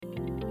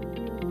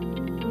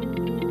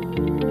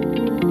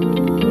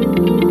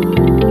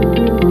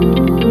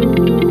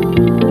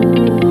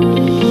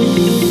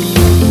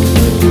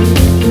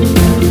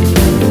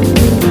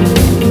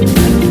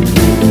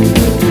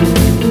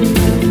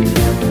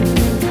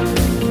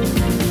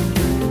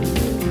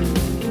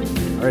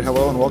right,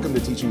 hello and welcome to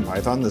Teaching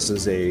Python. This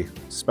is a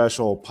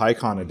special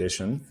PyCon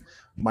edition.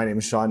 My name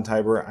is Sean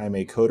Tiber. I'm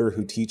a coder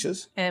who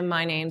teaches. And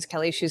my name's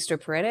Kelly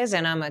Schuster-Paredes,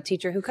 and I'm a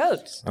teacher who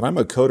codes. And I'm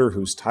a coder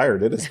who's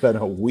tired. It has been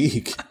a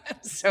week. I'm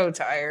so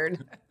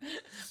tired.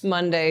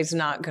 Monday's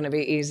not going to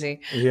be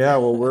easy. Yeah,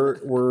 well,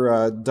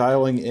 we're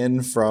dialing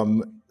in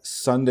from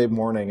Sunday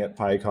morning at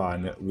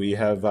PyCon. We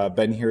have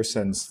been here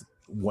since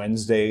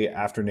Wednesday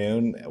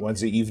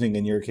evening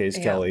in your case,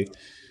 yeah. Kelly.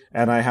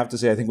 And I have to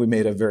say, I think we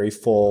made a very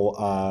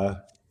full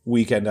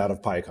weekend out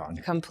of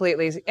PyCon.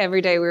 Completely.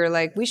 Every day we were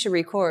like, we should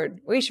record,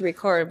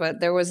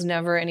 but there was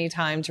never any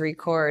time to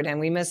record.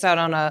 And we missed out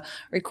on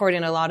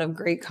recording a lot of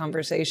great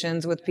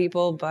conversations with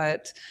people,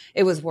 but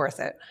it was worth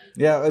it.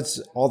 Yeah, it's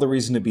all the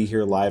reason to be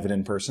here live and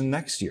in person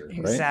next year,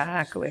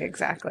 right?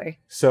 Exactly.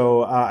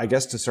 So I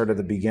guess to start at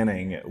the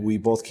beginning, we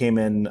both came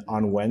in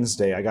on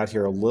Wednesday. I got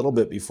here a little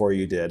bit before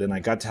you did, and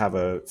I got to have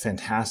a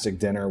fantastic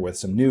dinner with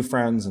some new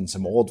friends and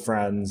some old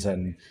friends,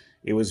 and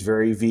it was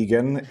very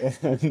vegan.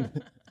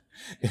 And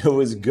it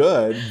was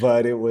good,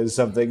 but it was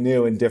something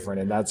new and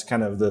different. And that's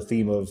kind of the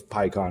theme of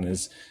PyCon,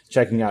 is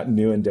checking out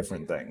new and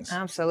different things.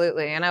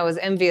 Absolutely. And I was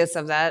envious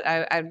of that.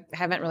 I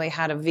haven't really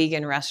had a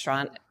vegan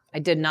restaurant. I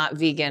did not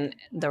vegan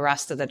the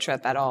rest of the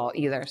trip at all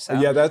either. So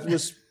yeah, that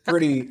was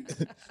pretty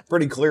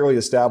clearly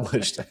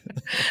established.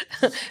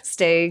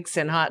 Steaks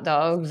and hot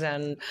dogs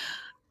and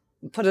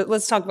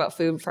let's talk about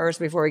food first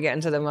before we get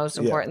into the most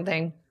important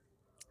thing.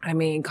 I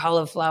mean,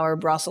 cauliflower,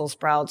 Brussels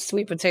sprouts,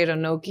 sweet potato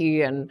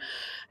gnocchi,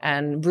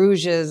 and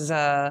Bruges,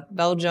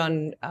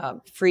 Belgian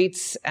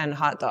frites, and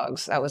hot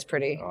dogs. That was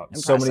pretty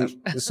impressive.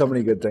 So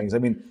many good things. I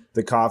mean,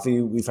 the coffee,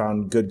 we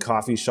found good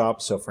coffee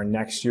shops. So for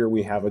next year,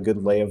 we have a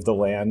good lay of the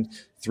land.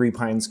 Three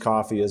Pines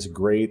Coffee is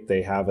great.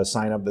 They have a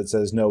sign up that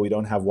says, no, we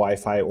don't have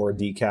Wi-Fi or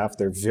decaf.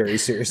 They're very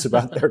serious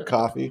about their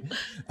coffee.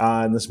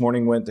 And this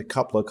morning went to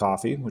Cupla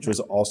Coffee, which was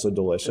also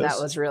delicious.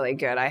 That was really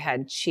good. I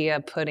had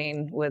chia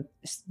pudding with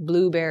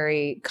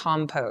blueberry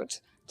compote.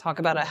 Talk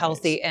about a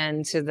healthy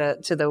end to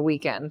the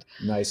weekend.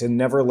 Nice. And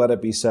never let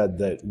it be said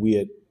that we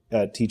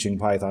at Teaching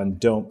Python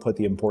don't put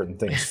the important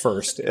things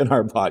first in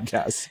our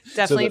podcast.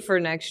 Definitely for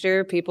next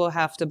year, people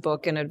have to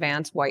book in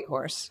advance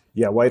Whitehorse.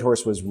 Yeah,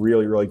 Whitehorse was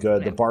really, really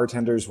good. Yeah. The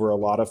bartenders were a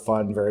lot of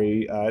fun,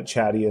 very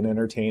chatty and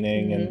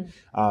entertaining,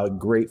 and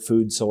great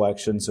food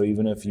selection. So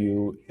even if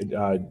you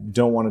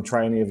don't want to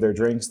try any of their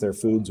drinks, their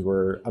foods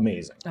were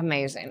amazing.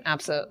 Amazing,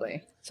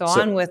 absolutely. So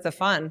on with the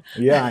fun.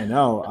 Yeah, I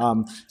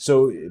know.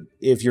 So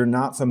if you're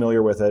not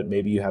familiar with it,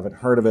 maybe you haven't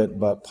heard of it,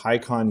 but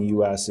PyCon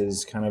US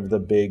is kind of the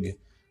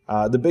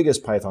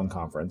biggest Python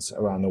conference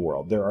around the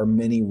world. There are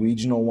many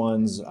regional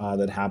ones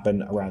that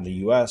happen around the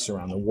US,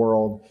 around the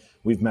world.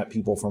 We've met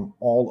people from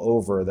all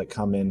over that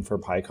come in for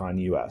PyCon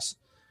US.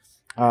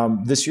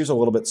 This year's a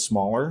little bit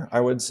smaller, I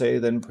would say,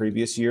 than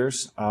previous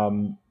years.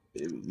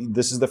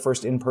 This is the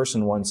first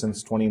in-person one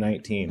since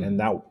 2019, and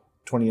that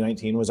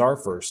 2019 was our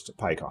first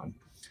PyCon.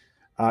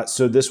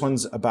 So this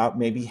one's about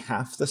maybe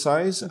half the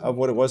size of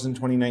what it was in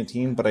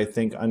 2019, but I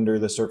think under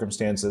the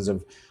circumstances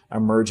of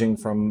emerging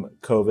from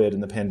COVID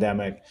and the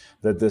pandemic,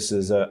 that this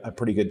is a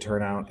pretty good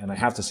turnout. And I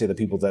have to say the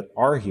people that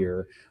are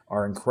here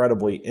are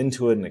incredibly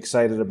into it and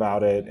excited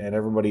about it, and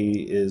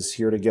everybody is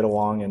here to get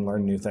along and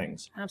learn new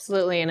things.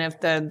 Absolutely. And if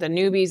the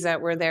newbies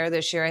that were there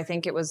this year, I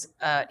think it was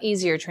an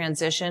easier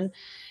transition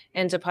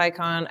into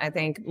PyCon. I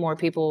think more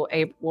people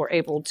were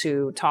able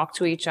to talk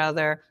to each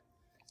other.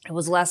 It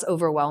was less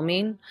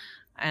overwhelming.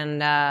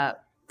 And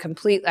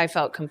I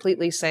felt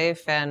completely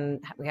safe, and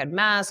we had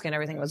masks and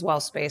everything was well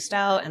spaced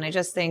out. And I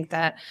just think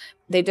that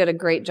they did a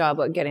great job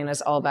of getting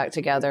us all back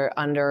together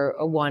under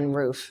one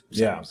roof.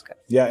 So yeah.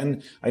 Yeah.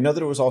 And I know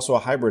that it was also a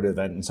hybrid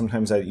event, and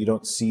sometimes you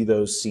don't see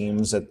those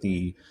seams at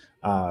the,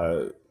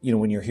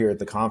 when you're here at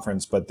the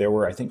conference, but there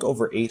were, I think,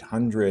 over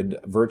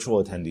 800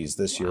 virtual attendees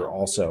this year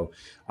also.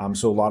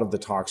 So a lot of the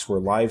talks were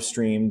live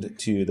streamed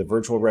to the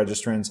virtual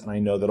registrants, and I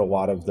know that a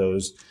lot of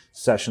those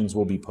sessions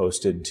will be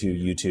posted to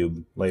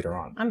YouTube later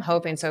on. I'm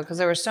hoping so, because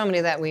there were so many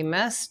that we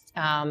missed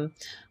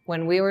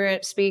when we were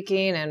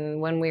speaking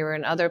and when we were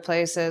in other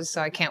places.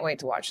 So I can't wait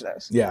to watch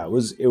those. Yeah, it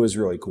was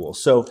really cool.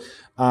 So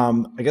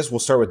I guess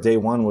we'll start with day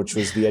one, which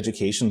was the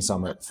Education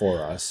Summit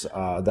for us.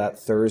 That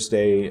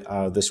Thursday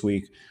this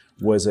week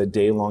was a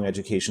day-long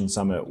education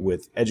summit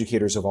with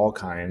educators of all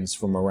kinds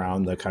from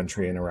around the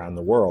country and around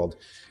the world.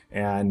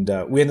 And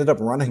we ended up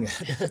running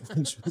it,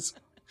 which was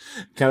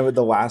kind of at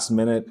the last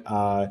minute.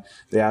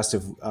 They asked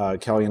if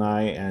Kelly and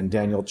I and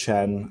Daniel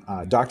Chen,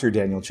 Dr.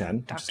 Daniel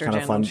Chen, which is kind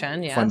of fun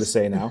to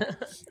say now,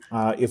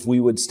 if we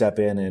would step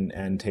in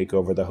and take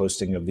over the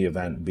hosting of the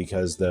event,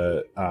 because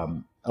the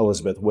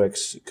Elizabeth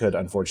Wicks could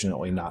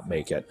unfortunately not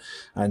make it.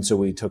 And so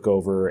we took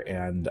over,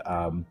 and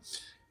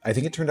I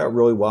think it turned out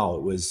really well.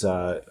 It was,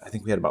 I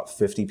think we had about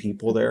 50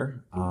 people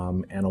there,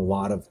 and a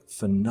lot of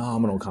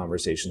phenomenal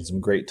conversations,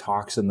 some great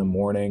talks in the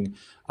morning.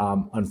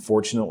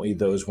 Unfortunately,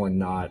 those were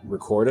not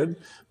recorded,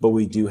 but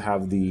we do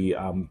have the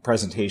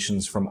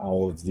presentations from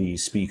all of the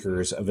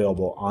speakers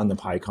available on the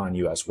PyCon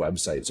US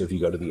website. So if you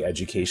go to the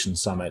Education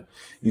Summit,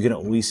 you can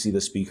at least see the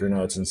speaker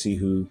notes and see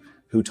who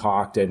who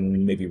talked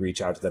and maybe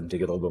reach out to them to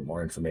get a little bit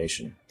more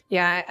information.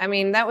 Yeah, I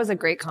mean, that was a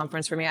great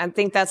conference for me. I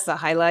think that's the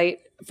highlight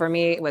for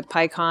me with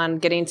PyCon,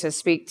 getting to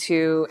speak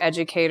to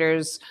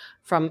educators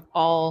from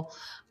all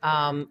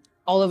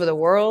over the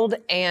world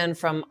and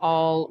from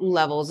all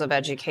levels of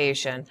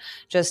education,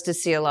 just to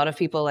see a lot of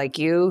people like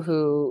you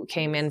who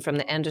came in from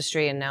the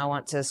industry and now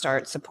want to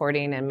start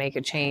supporting and make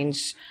a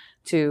change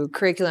to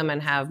curriculum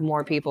and have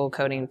more people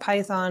coding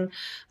Python,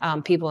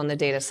 people in the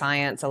data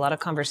science. A lot of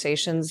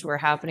conversations were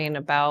happening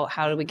about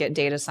how do we get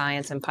data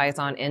science and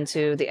Python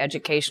into the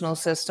educational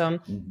system.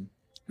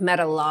 Mm-hmm.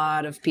 Met a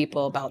lot of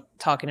people about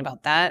talking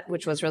about that,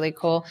 which was really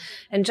cool.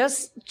 And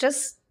just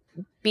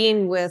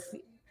being with,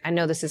 I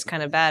know this is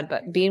kind of bad,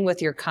 but being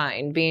with your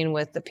kind, being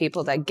with the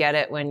people that get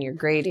it when you're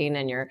grading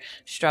and you're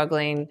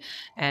struggling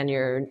and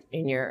you're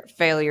in your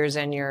failures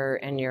and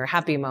your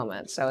happy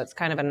moments. So it's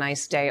kind of a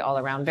nice day all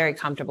around, very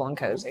comfortable and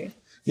cozy.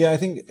 Yeah, I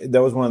think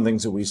that was one of the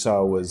things that we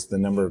saw was the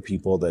number of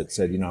people that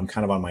said, I'm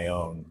kind of on my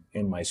own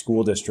in my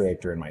school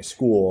district or in my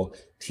school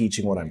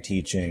teaching what I'm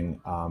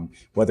teaching,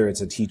 whether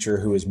it's a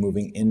teacher who is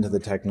moving into the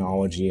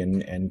technology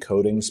and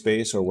coding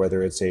space, or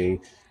whether it's a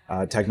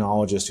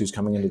technologist who's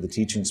coming into the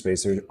teaching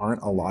space. There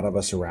aren't a lot of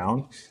us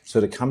around. So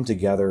to come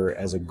together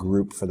as a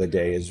group for the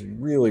day is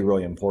really,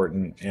 really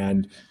important.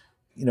 And,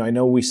 I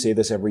know we say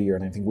this every year,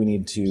 and I think we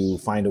need to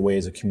find a way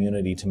as a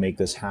community to make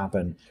this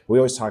happen. We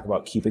always talk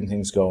about keeping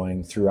things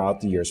going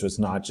throughout the year, so it's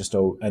not just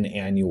an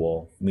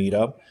annual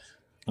meetup.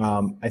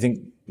 I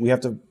think we have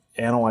to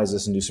analyze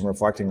this and do some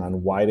reflecting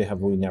on why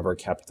have we never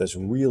kept this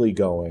really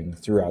going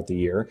throughout the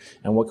year,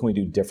 and what can we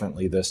do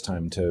differently this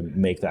time to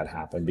make that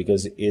happen?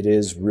 Because it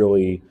is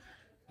really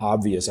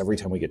obvious every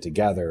time we get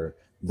together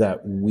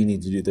that we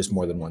need to do this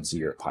more than once a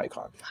year at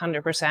PyCon.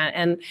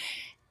 100%.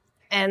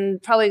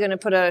 And probably going to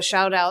put a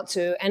shout out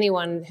to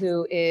anyone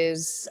who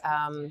is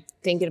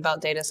thinking about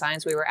data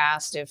science. We were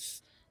asked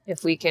if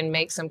we can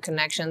make some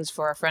connections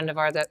for a friend of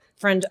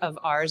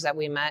ours that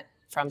we met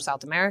from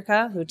South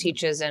America who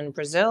teaches in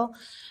Brazil,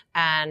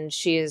 and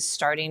she is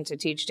starting to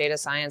teach data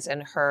science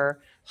in her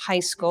high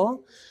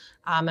school.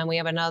 And we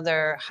have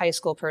another high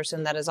school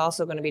person that is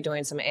also going to be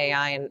doing some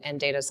AI and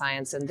data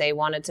science, and they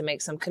wanted to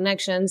make some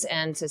connections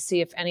and to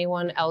see if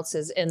anyone else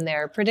is in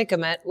their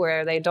predicament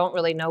where they don't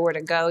really know where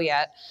to go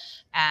yet,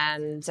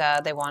 and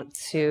they want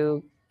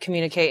to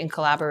communicate and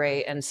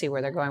collaborate and see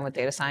where they're going with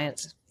data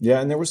science. Yeah,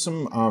 and there was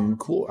some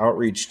cool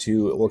outreach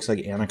too. It looks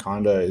like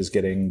Anaconda is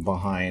getting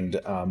behind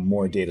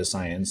more data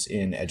science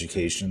in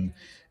education.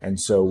 And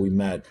so we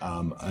met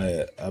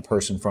a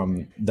person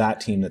from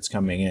that team that's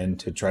coming in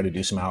to try to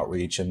do some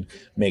outreach and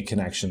make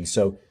connections.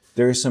 So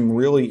there's some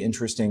really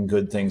interesting,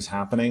 good things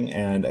happening.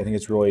 And I think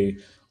it's really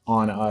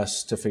on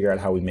us to figure out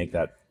how we make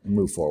that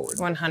move forward.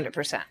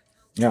 100%.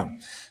 Yeah.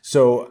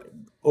 So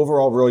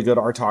overall, really good.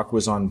 Our talk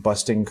was on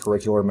busting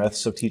curricular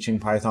myths of teaching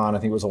Python. I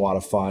think it was a lot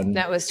of fun.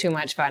 That was too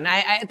much fun.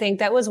 I think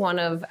that was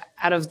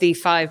out of the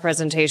 5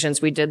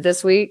 presentations we did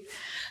this week,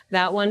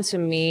 that one to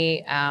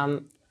me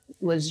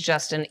was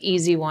just an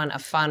easy one, a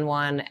fun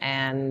one.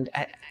 And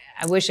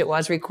I wish it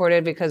was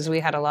recorded because we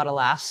had a lot of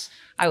laughs.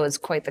 I was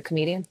quite the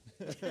comedian.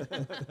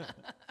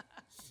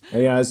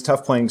 Yeah, it's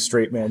tough playing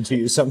straight man to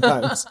you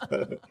sometimes.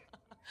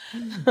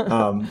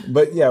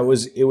 But yeah, it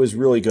was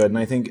really good. And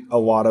I think a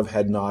lot of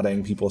head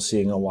nodding, people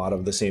seeing a lot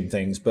of the same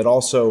things, but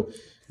also,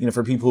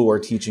 for people who are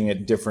teaching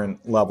at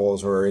different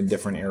levels or in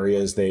different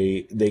areas,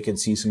 they could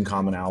see some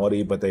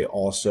commonality, but they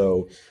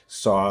also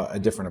saw a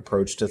different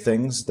approach to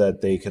things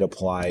that they could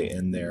apply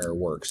in their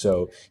work.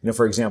 So,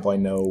 for example, I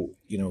know,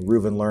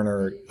 Reuven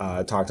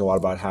Lerner talked a lot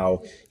about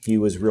how he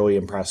was really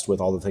impressed with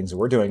all the things that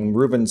we're doing.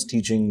 Reuven's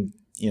teaching,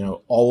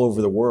 all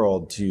over the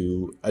world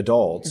to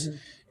adults. Mm-hmm.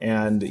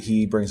 And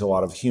he brings a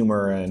lot of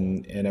humor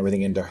and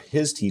everything into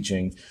his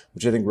teaching,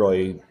 which I think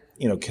really,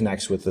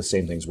 connects with the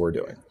same things we're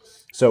doing.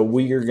 So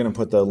we are going to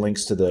put the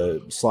links to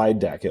the slide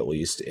deck, at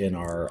least in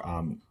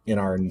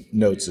our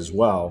notes as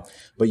well.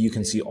 But you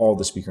can see all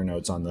the speaker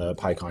notes on the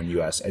PyCon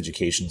US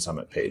Education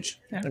Summit page.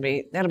 That'll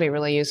be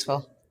really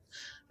useful.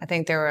 I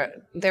think there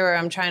were.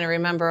 I'm trying to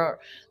remember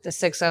the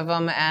 6 of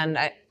them, and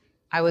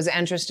I was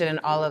interested in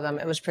all of them.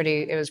 It was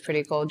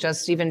pretty cool.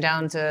 Just even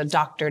down to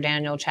Dr.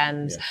 Daniel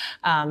Chen's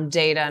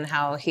data and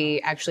how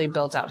he actually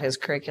built out his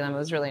curriculum. It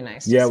was really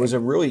nice. Yeah, it was a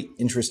really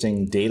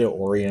interesting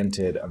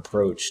data-oriented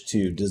approach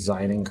to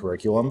designing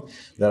curriculum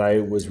that I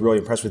was really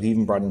impressed with. He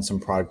even brought in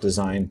some product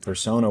design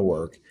persona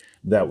work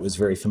that was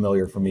very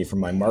familiar for me from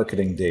my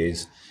marketing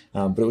days.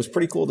 But it was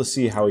pretty cool to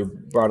see how he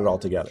brought it all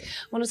together.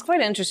 Well, it's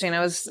quite interesting. I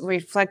was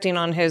reflecting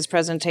on his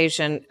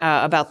presentation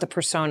about the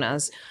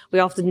personas. We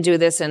often do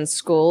this in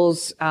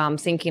schools,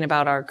 thinking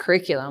about our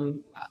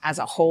curriculum as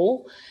a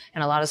whole.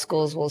 And a lot of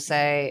schools will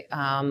say,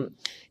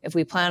 if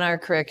we plan our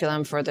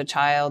curriculum for the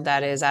child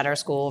that is at our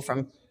school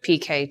from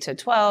PK to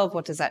 12,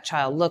 what does that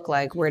child look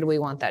like? Where do we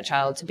want that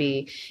child to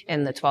be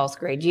in the 12th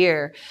grade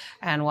year?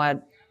 And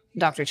what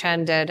Dr.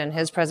 Chen did in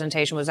his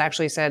presentation was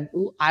actually said,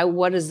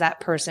 what is that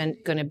person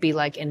going to be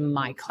like in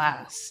my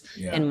class,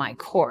 in my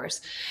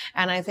course?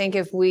 And I think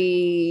if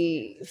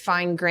we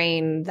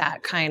fine-grain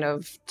that kind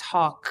of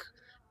talk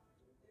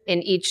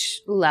in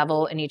each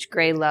level, in each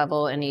grade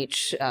level, in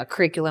each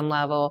curriculum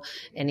level,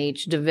 in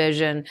each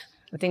division.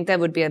 I think that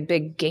would be a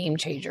big game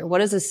changer. What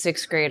does a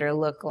sixth grader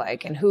look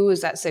like? And who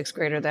is that sixth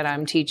grader that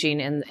I'm teaching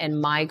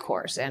in my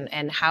course?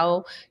 And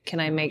how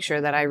can I make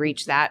sure that I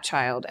reach that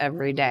child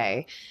every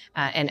day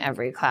in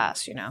every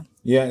class,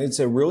 Yeah, it's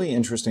a really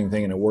interesting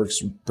thing, and it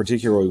works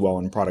particularly well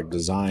in product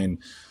design.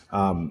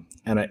 And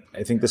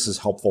I think this is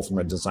helpful from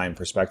a design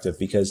perspective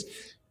because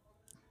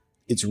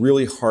it's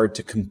really hard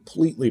to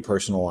completely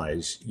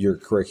personalize your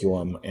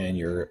curriculum and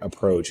your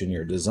approach and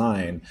your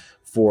design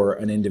for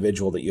an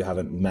individual that you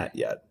haven't met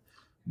yet.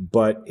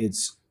 But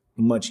it's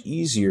much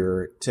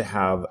easier to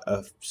have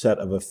a set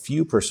of a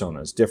few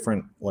personas,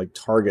 different like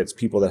targets,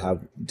 people that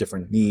have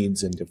different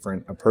needs and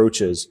different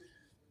approaches,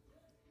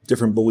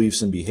 different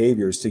beliefs and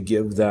behaviors, to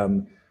give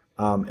them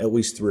at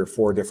least 3 or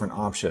 4 different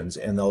options,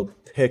 and they'll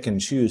pick and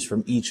choose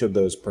from each of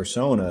those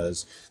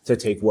personas to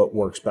take what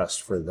works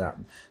best for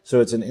them.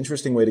 So it's an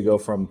interesting way to go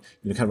from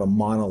kind of a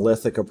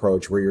monolithic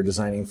approach where you're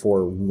designing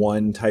for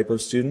one type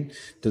of student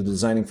to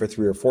designing for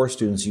 3 or 4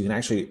 students. You can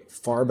actually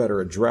far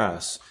better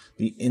address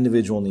the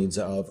individual needs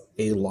of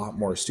a lot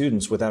more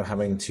students without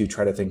having to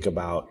try to think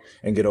about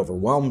and get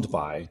overwhelmed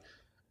by,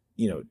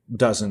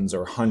 dozens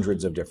or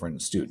hundreds of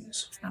different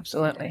students.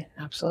 Absolutely.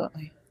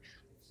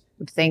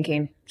 I'm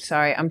thinking.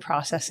 Sorry, I'm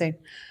processing.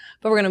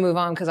 But we're going to move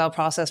on because I'll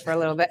process for a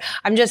little bit.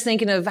 I'm just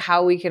thinking of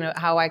how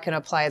I can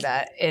apply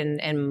that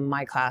in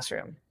my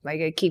classroom. Like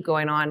I keep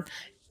going on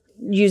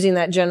using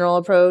that general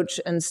approach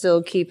and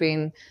still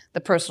keeping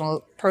the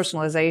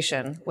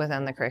personalization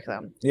within the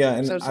curriculum. Yeah,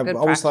 and so I've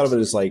always thought of it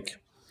as like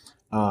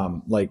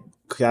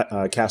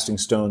casting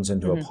stones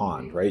into a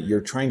pond, right?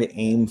 You're trying to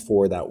aim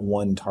for that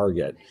one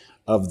target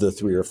of the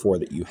 3 or 4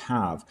 that you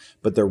have,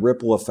 but the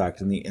ripple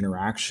effect and the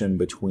interaction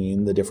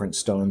between the different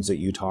stones that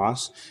you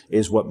toss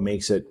is what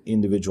makes it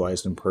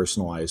individualized and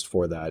personalized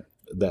for that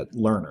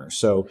learner.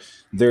 So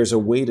there's a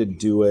way to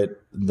do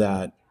it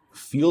that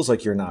feels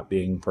like you're not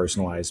being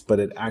personalized, but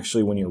it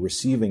actually, when you're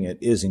receiving it,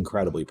 is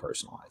incredibly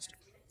personalized.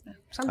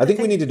 I think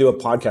we need to do a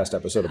podcast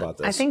episode about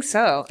this. I think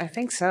so.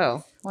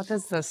 What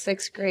does the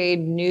 6th grade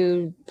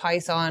new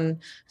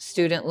Python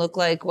student look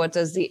like? What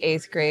does the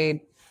 8th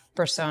grade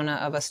persona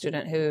of a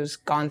student who's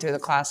gone through the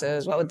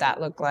classes? What would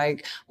that look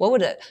like? What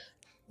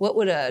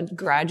would a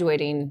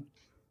graduating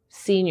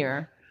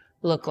senior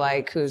look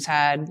like who's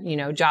had,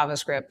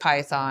 JavaScript,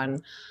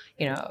 Python,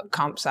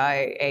 comp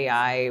sci,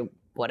 AI,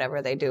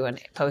 whatever they do in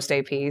post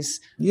APs.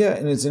 Yeah,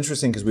 and it's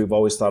interesting because we've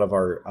always thought of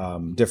our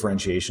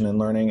differentiation in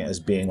learning as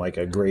being like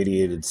a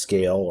gradated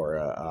scale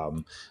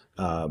or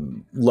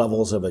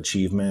levels of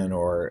achievement,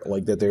 or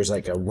like that there's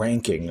like a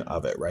ranking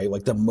of it, right?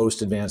 Like the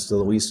most advanced to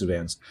the least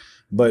advanced.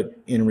 But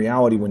in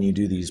reality, when you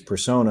do these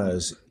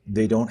personas,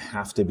 they don't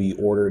have to be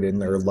ordered in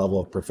their level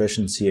of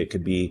proficiency. It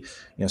could be,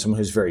 someone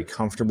who's very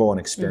comfortable and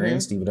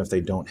experienced, even if they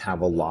don't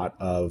have a lot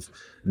of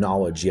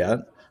knowledge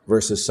yet,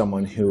 versus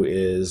someone who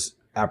is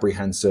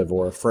apprehensive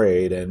or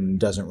afraid and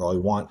doesn't really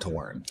want to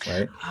learn,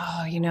 right?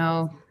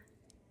 Oh,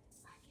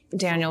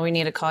 Daniel, we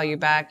need to call you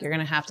back. You're going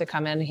to have to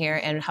come in here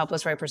and help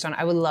us write persona.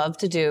 I would love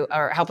to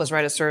help us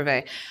write a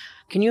survey.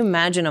 Can you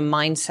imagine a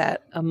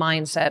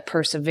mindset,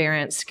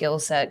 perseverance, skill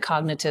set,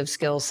 cognitive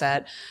skill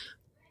set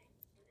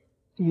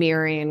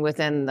mirroring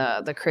within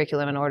the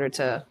curriculum in order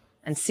to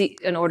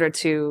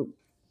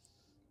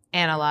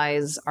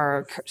analyze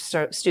our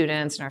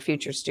students and our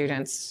future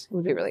students? It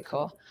would be really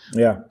cool.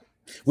 Yeah.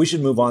 We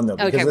should move on though,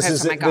 because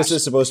this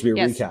is supposed to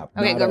be a recap.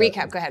 Okay,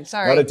 recap. Go ahead.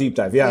 Sorry. Not a deep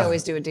dive. Yeah. We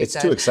always do a deep dive.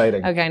 It's too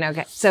exciting.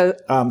 Okay. So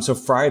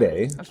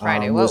Friday.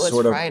 What was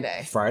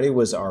Friday? Friday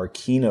was our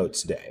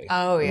keynotes day.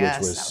 Oh, yes.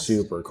 Which was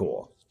super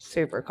cool.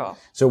 Super cool.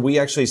 So we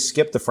actually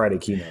skipped the Friday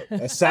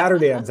keynote.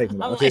 Saturday, I'm thinking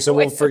about. Okay, so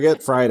we'll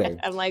forget Friday.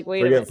 I'm like, wait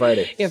forget a minute.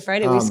 Friday. Yeah,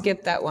 Friday we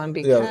skipped that one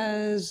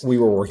because we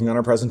were working on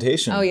our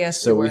presentation. Oh, yes.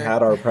 So we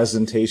had our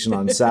presentation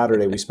on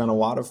Saturday. We spent a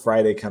lot of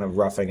Friday kind of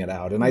roughing it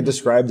out. And I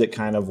described it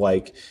kind of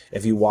like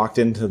if you walked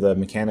into the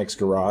mechanic's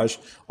garage,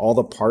 all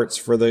the parts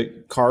for the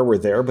car were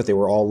there, but they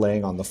were all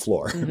laying on the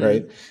floor,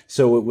 right?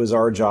 So it was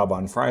our job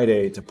on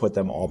Friday to put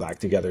them all back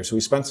together. So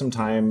we spent some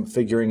time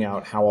figuring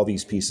out how all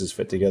these pieces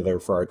fit together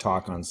for our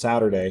talk on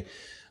Saturday.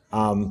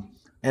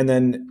 And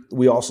then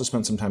we also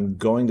spent some time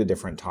going to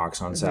different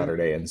talks on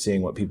Saturday and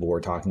seeing what people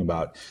were talking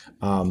about.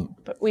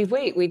 But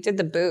we did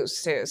the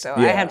booths too. So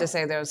I have to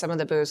say some of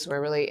the booths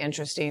were really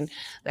interesting.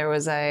 There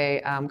was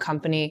a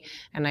company,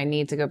 and I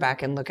need to go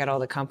back and look at all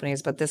the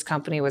companies, but this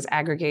company was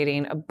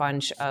aggregating a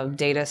bunch of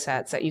data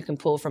sets that you can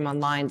pull from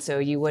online. So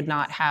you would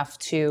not have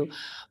to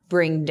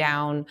bring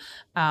down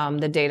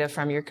the data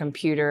from your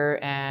computer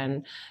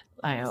and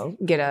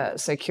get a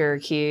secure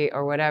key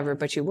or whatever,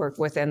 but you work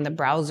within the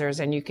browsers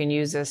and you can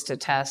use this to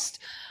test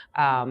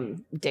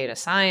data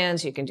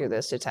science. You can do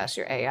this to test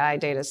your AI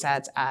data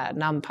sets,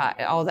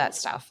 NumPy, all that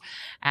stuff.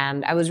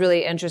 And I was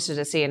really interested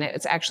to see, and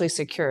it's actually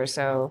secure.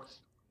 So,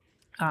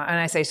 and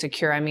I say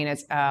secure, I mean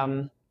it's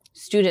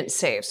student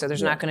safe. So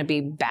there's not going to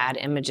be bad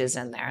images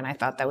in there. And I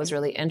thought that was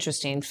really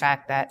interesting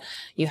fact that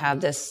you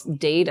have this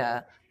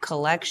data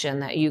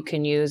collection that you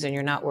can use, and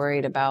you're not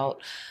worried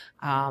about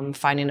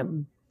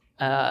finding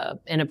a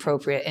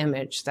inappropriate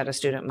image that a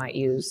student might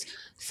use.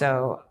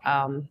 So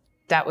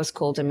that was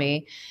cool to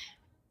me.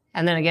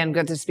 And then again,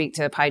 good to speak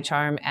to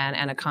PyCharm and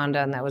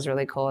Anaconda, and that was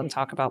really cool, and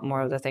talk about more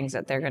of the things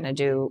that they're going to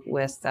do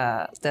with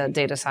the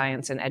data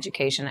science and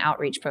education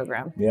outreach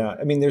program. Yeah,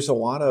 I mean,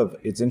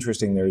 it's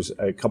interesting, there's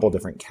a couple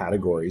different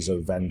categories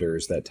of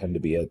vendors that tend to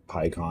be at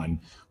PyCon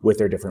with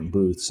their different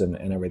booths and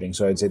everything.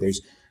 So I'd say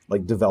there's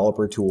like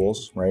developer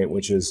tools, right,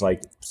 which is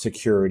like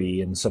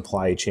security and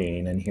supply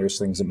chain, and here's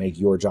things that make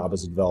your job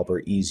as a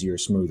developer easier,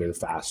 smoother,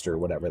 faster,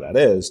 whatever that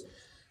is.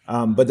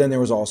 But then there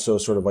was also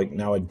sort of like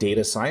now a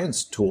data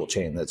science tool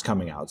chain that's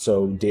coming out.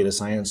 So data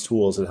science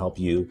tools that help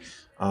you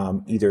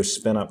either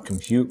spin up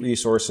compute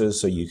resources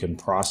so you can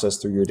process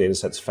through your data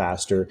sets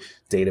faster,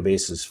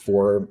 databases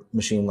for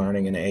machine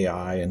learning and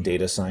AI and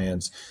data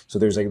science. So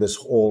there's like this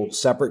whole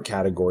separate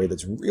category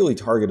that's really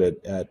targeted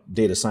at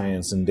data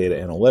science and data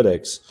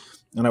analytics.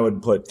 And I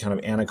would put kind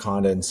of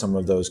Anaconda in some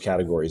of those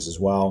categories as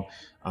well.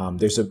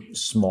 There's a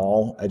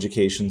small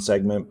education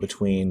segment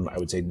between, I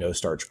would say, No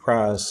Starch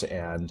Press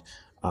and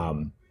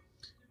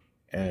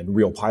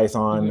Real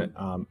Python.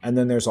 And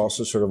then there's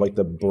also sort of like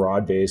the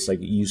broad-based, like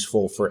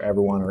useful for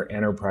everyone or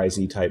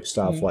enterprisey type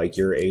stuff, like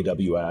your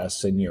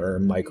AWS and your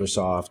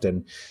Microsoft.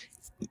 And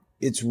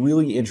it's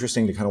really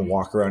interesting to kind of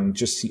walk around and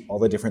just see all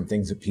the different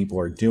things that people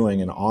are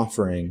doing and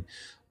offering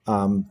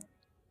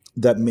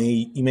that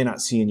you may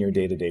not see in your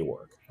day-to-day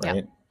work, right?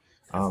 Yep.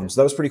 So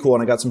that was pretty cool.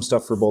 And I got some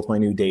stuff for both my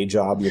new day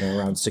job,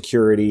 around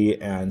security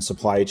and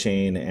supply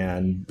chain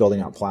and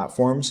building out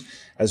platforms,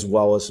 as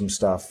well as some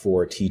stuff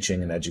for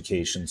teaching and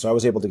education. So I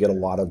was able to get a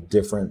lot of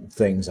different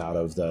things out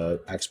of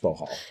the expo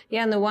hall.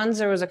 Yeah, and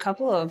there was a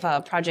couple of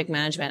project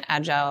management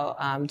agile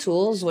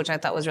tools, which I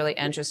thought was really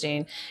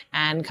interesting.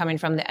 And coming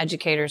from the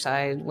educator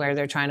side, where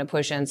they're trying to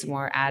push in some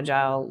more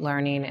agile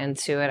learning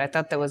into it, I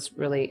thought that was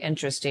really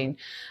interesting.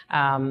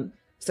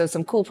 So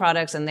some cool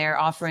products, and they're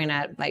offering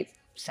at like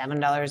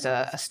 $7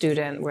 a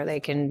student where they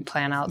can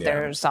plan out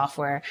their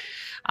software.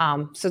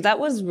 So that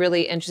was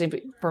really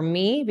interesting for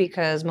me,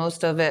 because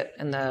most of it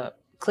in the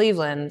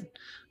Cleveland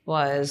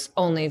was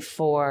only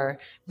for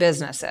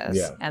businesses.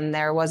 Yeah. And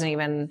there wasn't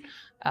even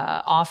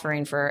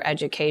offering for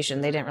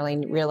education. They didn't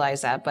really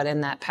realize that. But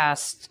in that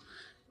past,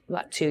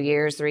 3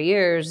 years,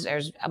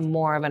 there's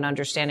more of an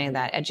understanding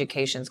that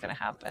education is going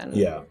to happen.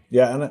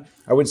 Yeah. And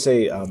I would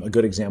say a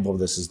good example of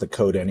this is the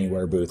Code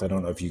Anywhere booth. I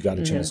don't know if you got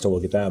a chance to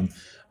look at them.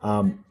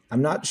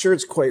 I'm not sure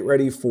it's quite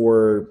ready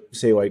for,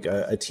 say, like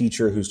a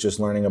teacher who's just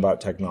learning about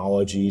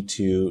technology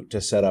to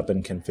set up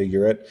and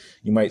configure it.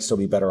 You might still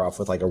be better off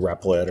with like a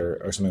Replit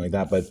or something like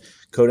that. But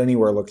Code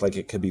Anywhere looked like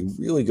it could be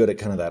really good at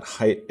kind of that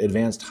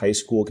advanced high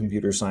school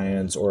computer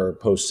science or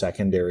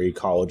post-secondary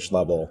college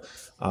level,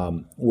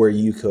 where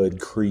you could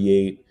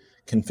create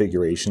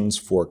configurations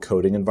for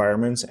coding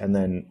environments, and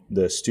then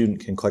the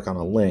student can click on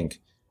a link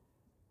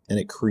and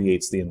it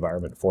creates the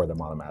environment for them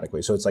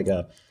automatically. So it's like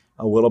a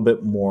little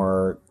bit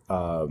more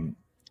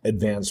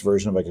advanced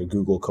version of like a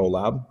Google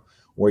Colab,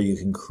 where you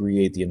can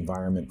create the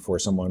environment for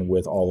someone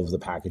with all of the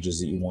packages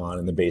that you want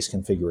and the base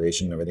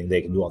configuration and everything.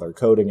 They can do all their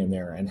coding in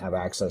there and have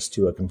access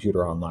to a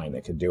computer online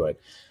that can do it.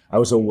 I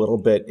was a little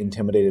bit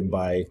intimidated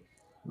by,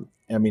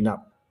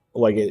 not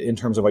like in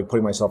terms of like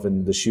putting myself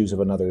in the shoes of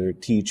another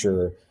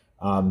teacher.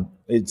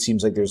 It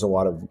seems like there's a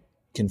lot of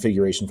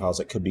configuration files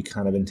that could be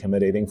kind of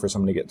intimidating for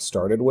someone to get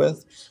started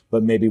with,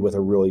 but maybe with a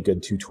really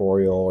good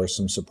tutorial or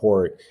some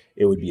support,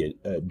 it would be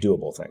a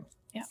doable thing.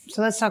 Yeah.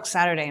 So let's talk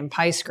Saturday in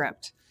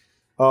PyScript.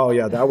 Oh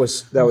yeah, that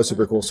was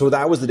super cool. So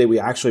that was the day we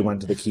actually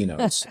went to the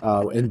keynotes,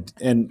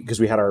 and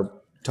because we had our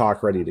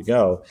talk ready to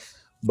go,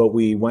 but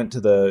we went to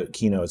the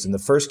keynotes, and the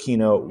first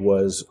keynote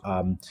was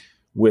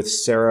with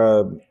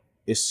Sarah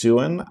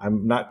Isuan.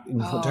 I'm not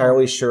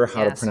entirely sure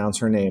how to pronounce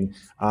her name,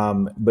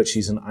 but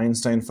she's an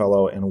Einstein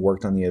Fellow and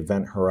worked on the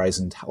Event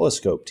Horizon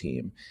Telescope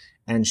team.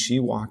 And she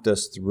walked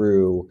us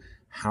through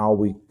how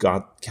we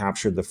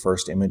captured the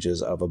first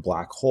images of a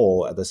black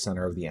hole at the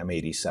center of the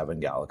M87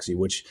 galaxy,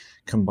 which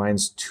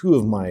combines two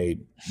of my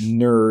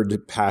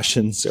nerd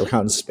passions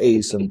around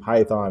space and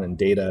Python and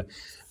data.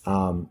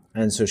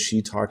 And so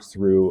she talked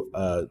through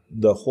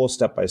the whole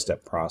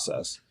step-by-step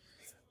process.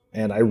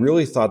 And I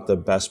really thought the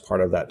best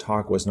part of that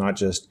talk was not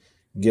just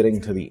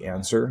getting to the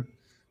answer,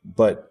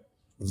 but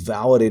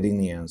validating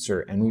the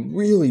answer and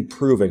really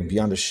proving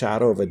beyond a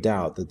shadow of a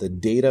doubt that the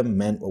data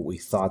meant what we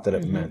thought that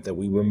it meant, that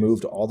we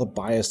removed all the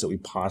bias that we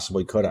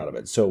possibly could out of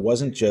it. So it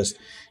wasn't just,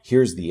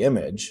 here's the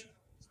image,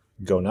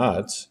 go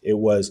nuts. It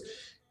was,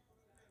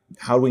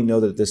 how do we know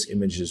that this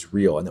image is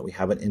real and that we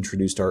haven't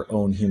introduced our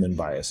own human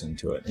bias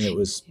into it? And it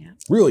was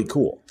really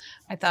cool.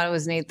 I thought it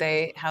was neat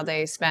how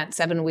they spent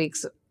 7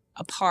 weeks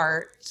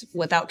apart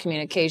without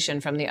communication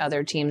from the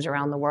other teams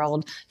around the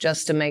world,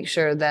 just to make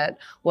sure that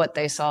what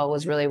they saw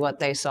was really what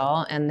they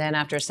saw. And then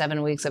after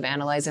 7 weeks of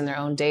analyzing their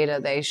own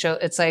data,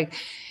 it's like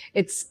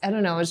it's, I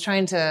don't know, I was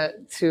trying to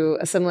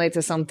assimilate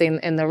to something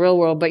in the real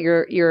world, but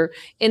you're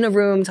in a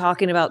room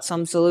talking about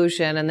some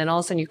solution, and then all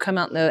of a sudden you come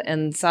out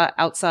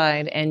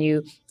outside and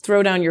you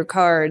throw down your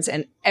cards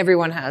and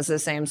everyone has the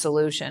same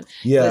solution.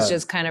 Yeah. It was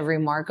just kind of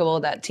remarkable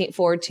that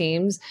 4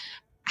 teams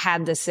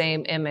had the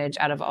same image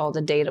out of all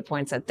the data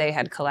points that they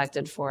had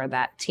collected for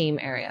that team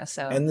area.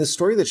 So, and the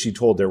story that she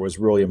told there was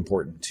really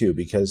important too,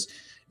 because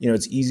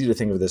it's easy to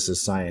think of this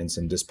as science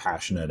and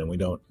dispassionate, and we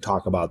don't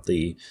talk about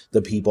the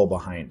people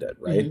behind it,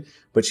 right? Mm-hmm.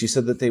 But she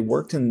said that they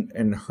worked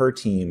in her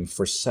team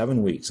for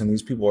 7 weeks, and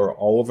these people are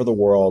all over the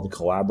world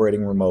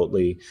collaborating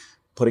remotely,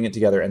 putting it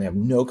together, and they have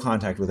no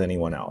contact with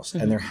anyone else.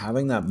 Mm-hmm. And they're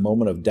having that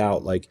moment of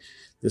doubt, like,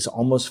 this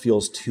almost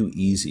feels too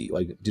easy.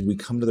 Like, did we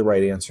come to the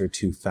right answer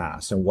too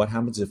fast? And what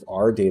happens if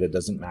our data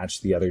doesn't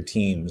match the other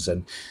teams?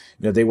 And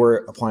they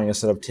were applying a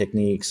set of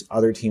techniques,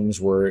 other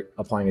teams were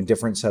applying a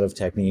different set of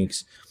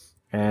techniques.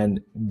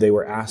 And they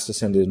were asked to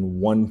send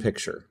in one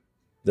picture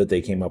that they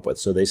came up with.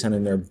 So they sent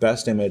in their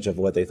best image of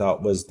what they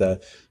thought was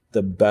the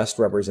best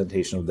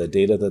representation of the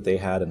data that they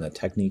had and the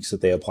techniques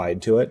that they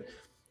applied to it.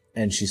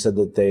 And she said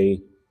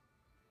that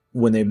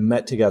when they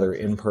met together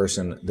in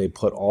person, they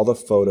put all the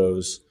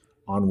photos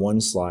on one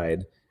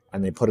slide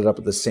and they put it up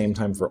at the same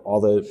time for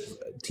all the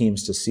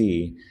teams to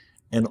see.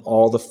 And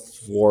all the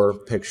 4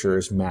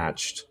 pictures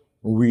matched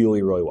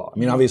really, really well. I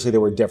mean, obviously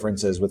there were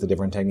differences with the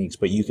different techniques,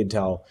 but you could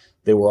tell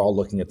they were all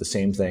looking at the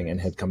same thing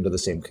and had come to the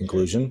same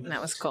conclusion.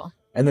 That was cool.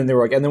 And then they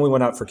were like, and then we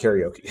went out for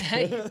karaoke.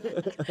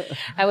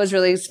 That was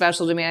really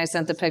special to me. I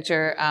sent the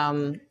picture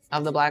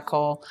of the black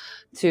hole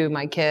to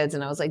my kids,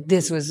 and I was like,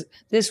 this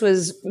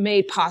was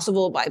made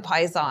possible by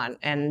Python.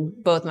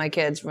 And both my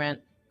kids went,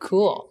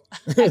 cool,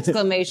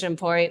 exclamation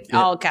point, yeah.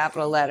 All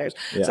capital letters.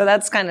 Yeah. So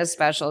that's kind of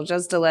special,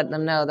 just to let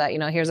them know that,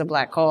 here's a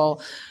black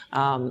hole,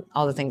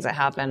 all the things that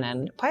happen,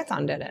 and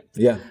Python did it.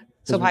 Yeah.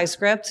 So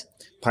PyScript?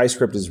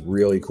 PyScript is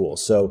really cool.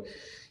 So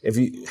if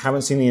you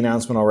haven't seen the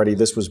announcement already,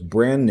 this was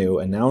brand new,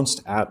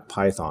 announced at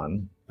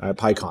PyCon,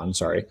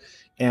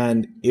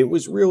 and it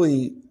was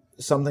really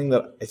something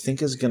that I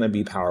think is going to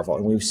be powerful.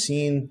 And we've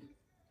seen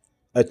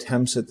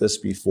attempts at this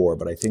before,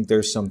 but I think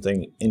there's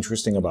something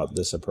interesting about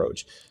this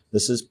approach.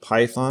 This is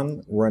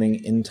Python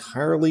running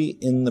entirely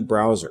in the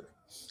browser.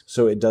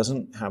 So it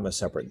doesn't have a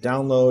separate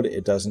download.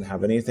 It doesn't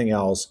have anything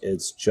else.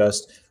 It's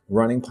just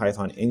running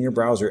Python in your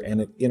browser,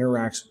 and it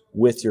interacts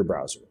with your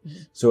browser.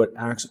 Mm-hmm. So it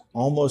acts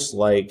almost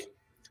like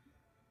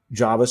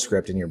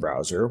JavaScript in your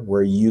browser,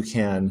 where you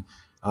can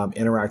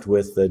interact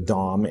with the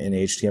DOM in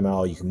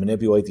HTML. You can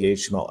manipulate the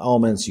HTML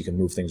elements. You can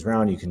move things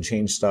around. You can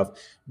change stuff.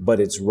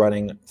 But it's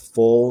running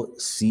full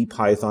C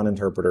Python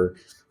interpreter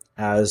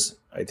as,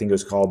 I think it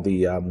was called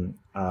the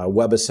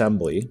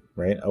WebAssembly,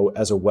 right?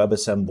 As a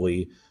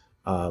WebAssembly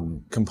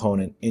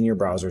component in your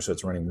browser. So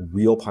it's running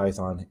real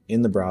Python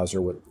in the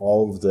browser with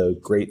all of the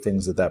great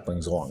things that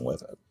brings along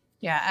with it.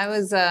 Yeah, I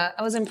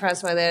was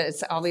impressed by that.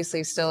 It's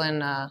obviously still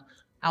in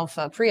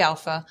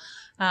pre-alpha,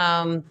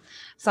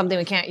 something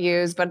we can't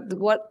use. But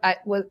what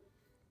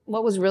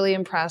was really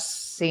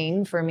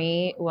impressing for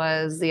me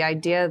was the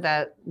idea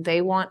that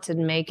they want to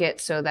make it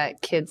so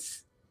that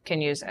kids can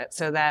use it,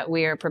 so that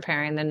we are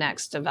preparing the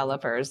next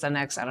developers, the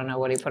next, I don't know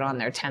what he put on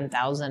there,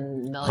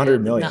 10,000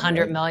 million,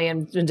 100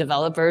 million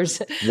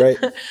developers. Right.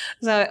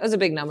 So it was a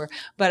big number.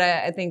 But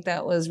I think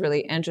that was really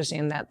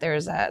interesting that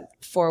there's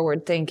that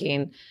forward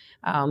thinking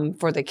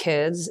for the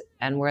kids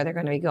and where they're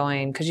going to be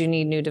going, because you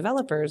need new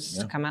developers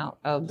to come out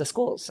of the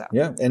schools. So.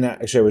 Yeah, and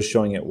actually I was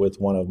showing it with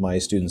one of my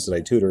students that I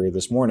tutor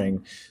this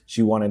morning.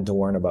 She wanted to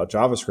learn about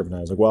JavaScript, and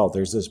I was like, well,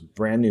 there's this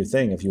brand new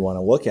thing if you want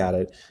to look at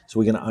it, so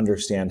we can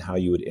understand how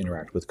you would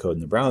interact with code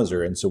in the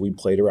browser. And so we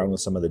played around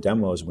with some of the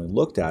demos and we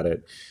looked at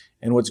it.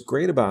 And what's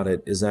great about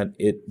it is that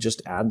it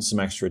just adds some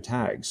extra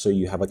tags. So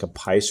you have like a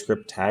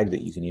PyScript tag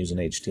that you can use in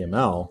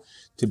HTML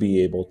to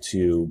be able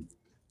to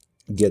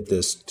get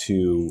this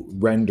to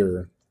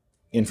render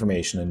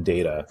information and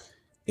data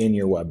in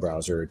your web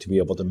browser, to be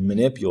able to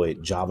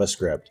manipulate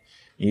JavaScript.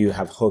 You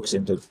have hooks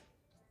into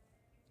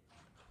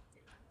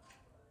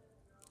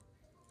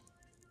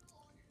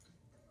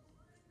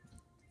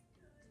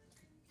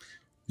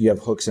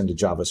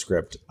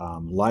JavaScript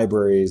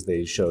libraries.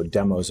 They show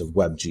demos of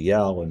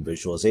WebGL and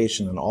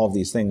visualization and all of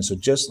these things. So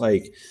just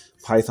like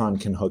Python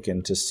can hook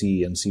into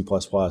C and C++ and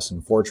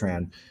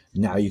Fortran,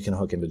 now you can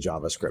hook into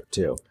JavaScript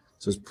too.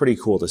 So it's pretty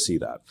cool to see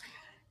that.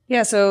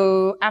 Yeah.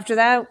 So after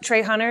that,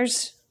 Trey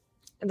Hunters.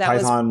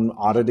 Python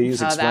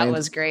oddities. Oh, that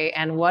was great.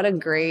 And what a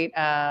great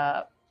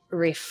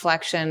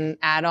reflection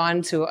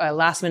add-on to a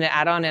last-minute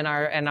add-on in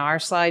our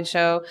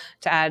slideshow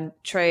to add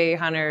Trey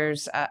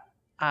Hunter's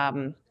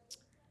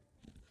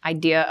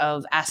idea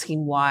of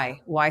asking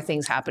why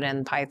things happen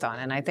in Python.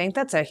 And I think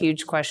that's a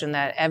huge question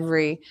that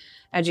every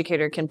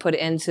educator can put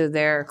into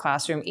their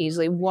classroom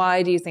easily.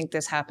 Why do you think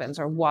this happens?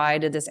 Or why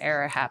did this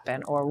error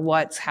happen? Or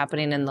what's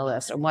happening in the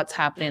list? Or what's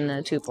happening in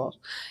the tuple?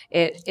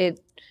 It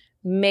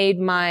made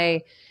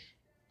my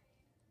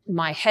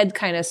head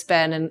kind of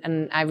spin,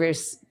 and I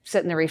was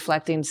sitting there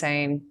reflecting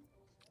saying,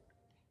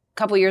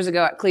 couple years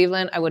ago at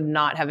Cleveland, I would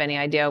not have any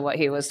idea what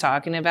he was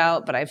talking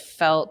about, but I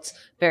felt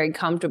very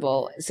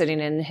comfortable sitting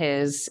in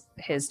his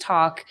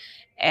talk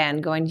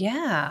and going,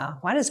 yeah,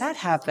 why does that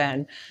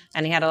happen?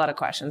 And he had a lot of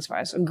questions for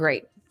us.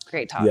 Great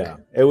talk. Yeah,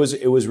 it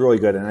was really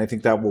good. And I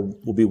think that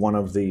will be one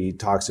of the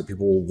talks that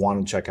people will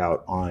want to check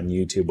out on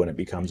YouTube when it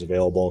becomes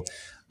available.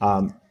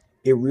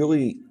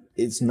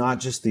 It's not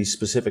just the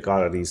specific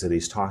oddities that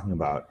he's talking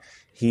about.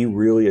 He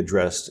really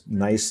addressed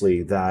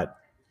nicely that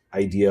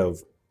idea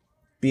of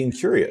being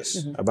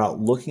curious about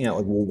looking at,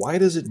 like, well, why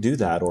does it do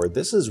that? Or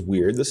this is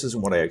weird. This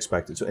isn't what I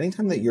expected. So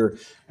anytime that your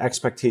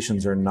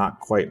expectations are not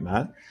quite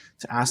met,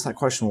 to ask that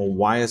question, well,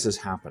 why is this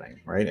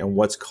happening, right? And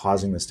what's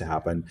causing this to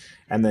happen?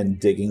 And then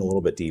digging a little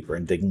bit deeper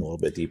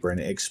and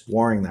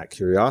exploring that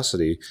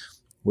curiosity,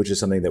 which is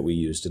something that we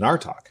used in our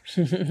talk.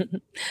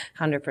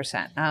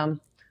 100%.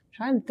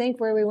 Trying to think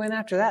where we went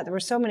after that. There were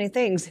so many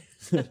things.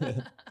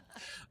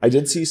 I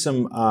did see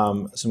some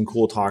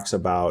cool talks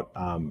about,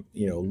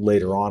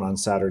 later on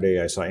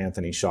Saturday, I saw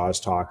Anthony Shaw's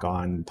talk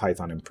on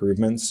Python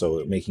improvements.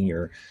 So making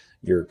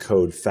your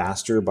code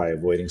faster by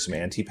avoiding some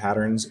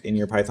anti-patterns in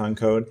your Python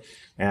code.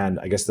 And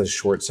I guess the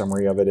short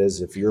summary of it is,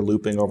 if you're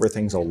looping over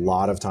things a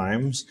lot of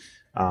times,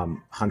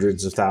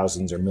 hundreds of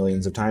thousands or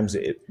millions of times,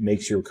 it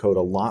makes your code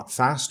a lot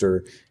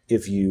faster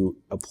if you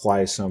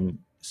apply some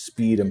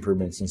speed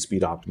improvements and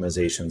speed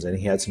optimizations. And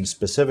he had some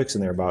specifics in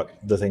there about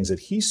the things that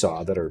he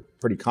saw that are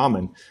pretty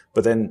common.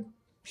 But then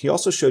he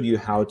also showed you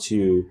how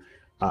to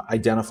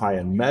identify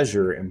and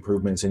measure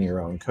improvements in your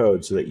own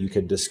code so that you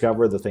could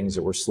discover the things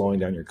that were slowing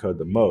down your code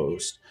the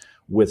most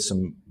with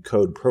some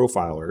code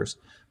profilers,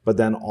 but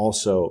then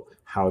also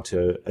how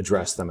to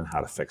address them and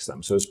how to fix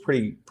them. So it's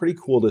pretty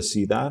cool to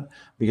see that,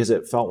 because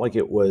it felt like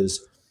it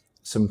was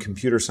some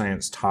computer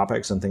science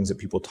topics and things that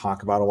people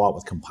talk about a lot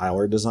with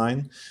compiler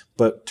design,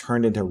 but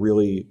turned into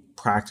really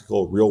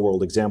practical, real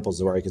world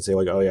examples where I could say,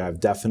 like, oh yeah, I've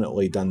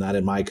definitely done that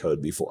in my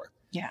code before.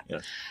 Yeah.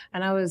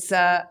 And I was,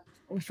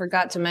 we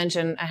forgot to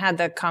mention, I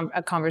had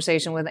a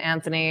conversation with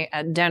Anthony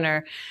at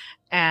dinner,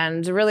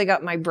 and it really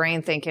got my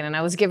brain thinking, and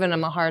I was giving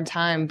him a hard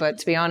time. But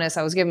to be honest,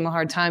 I was giving him a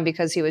hard time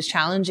because he was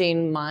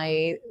challenging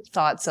my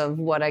thoughts of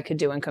what I could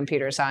do in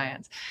computer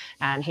science.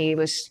 And he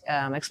was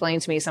explaining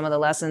to me some of the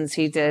lessons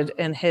he did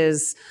in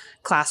his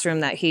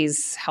classroom that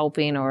he's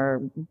helping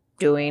or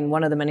doing,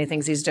 one of the many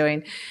things he's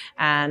doing,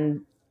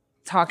 and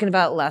talking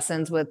about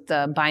lessons with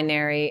the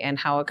binary and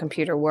how a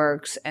computer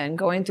works, and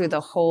going through the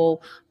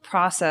whole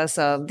process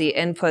of the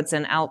inputs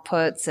and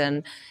outputs,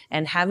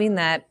 and having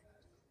that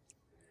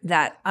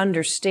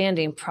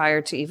understanding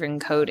prior to even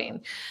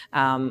coding,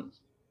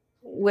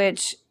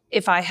 which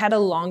if I had a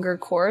longer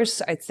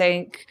course, I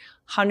think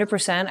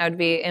 100% I would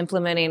be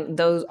implementing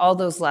all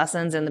those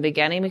lessons in the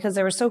beginning, because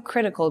they were so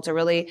critical to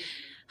really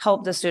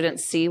help the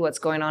students see what's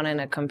going on in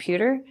a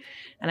computer.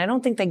 And I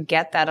don't think they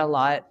get that a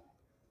lot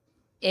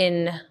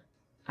in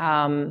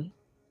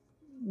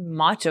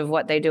much of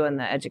what they do in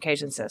the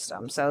education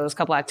system. So there's a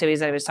couple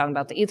activities I was talking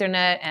about, the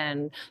Ethernet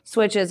and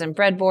switches and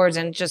breadboards,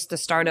 and just the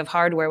start of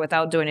hardware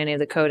without doing any of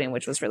the coding,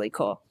 which was really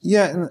cool.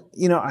 Yeah, and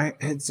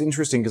it's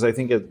interesting because I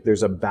think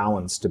there's a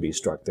balance to be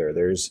struck there.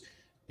 There's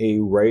a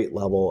right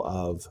level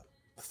of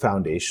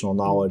foundational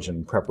knowledge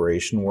and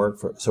preparation work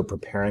so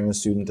preparing the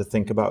student to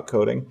think about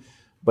coding.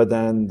 But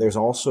then there's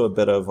also a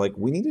bit of, like,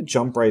 we need to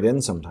jump right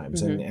in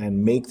sometimes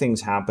and make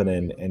things happen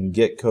and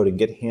get coding,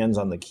 get hands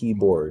on the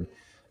keyboard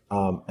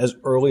as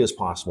early as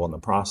possible in the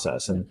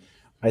process. And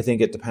I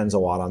think it depends a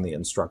lot on the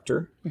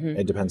instructor.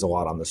 It depends a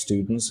lot on the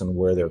students and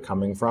where they're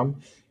coming from.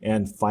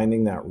 And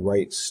finding that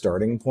right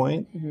starting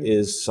point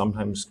is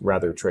sometimes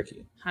rather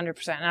tricky.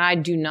 100%. And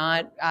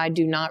I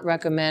do not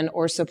recommend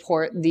or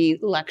support the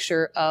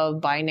lecture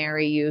of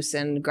binary use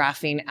and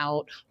graphing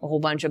out a whole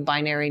bunch of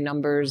binary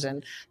numbers.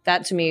 And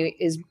that, to me,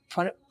 is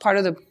part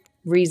of the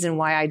reason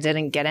why I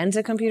didn't get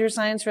into computer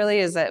science, really,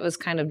 is that it was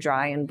kind of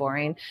dry and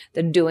boring.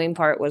 The doing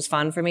part was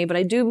fun for me, but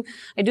I do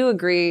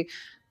agree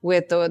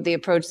with the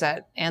approach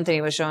that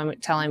Anthony was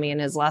telling me in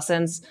his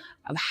lessons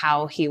of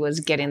how he was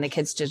getting the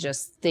kids to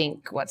just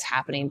think what's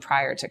happening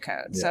prior to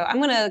code. Yeah. So I'm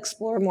going to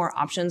explore more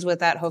options with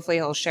that. Hopefully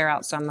he'll share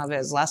out some of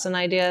his lesson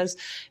ideas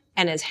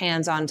and his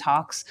hands-on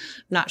talks.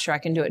 Not sure I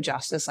can do it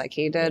justice like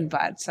he did,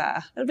 but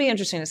it'll be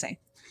interesting to see.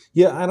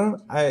 Yeah,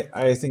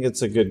 I think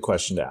it's a good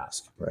question to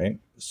ask, right?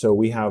 So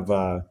we have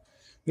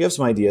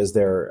some ideas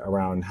there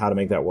around how to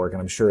make that work,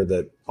 and I'm sure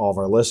that all of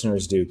our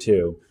listeners do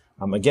too.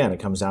 Again, it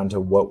comes down to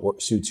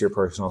what suits your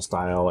personal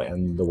style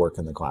and the work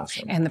in the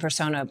classroom. And the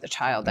persona of the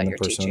child that you're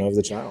teaching. The persona of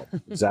the child,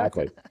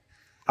 exactly.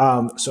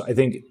 So I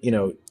think,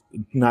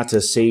 not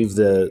to save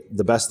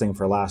the best thing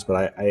for last,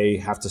 but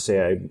I have to say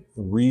I'm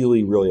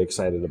really, really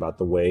excited about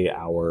the way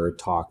our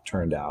talk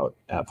turned out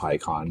at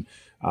PyCon.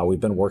 We've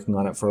been working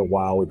on it for a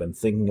while. We've been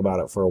thinking about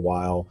it for a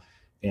while.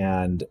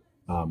 And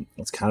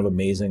it's kind of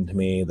amazing to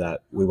me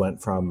that we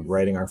went from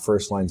writing our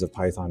first lines of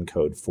Python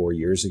code 4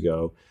 years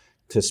ago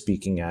to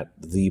speaking at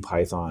the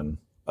Python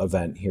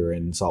event here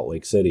in Salt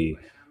Lake City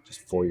just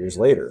 4 years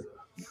later.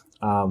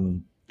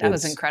 And That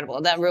was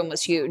incredible. That room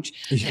was huge.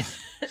 Yeah.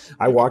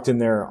 I walked in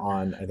there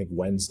on, I think,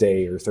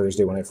 Wednesday or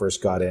Thursday when I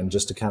first got in,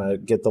 just to kind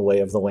of get the lay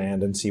of the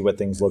land and see what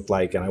things looked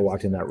like. And I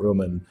walked in that room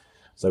and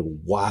it's like,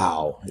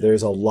 wow,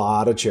 there's a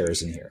lot of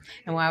chairs in here.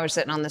 And while I was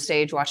sitting on the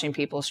stage watching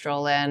people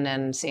stroll in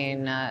and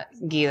seeing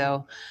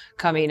Guido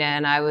coming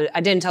in,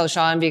 I didn't tell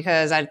Sean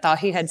because I thought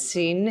he had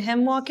seen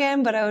him walk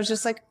in, but I was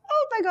just like,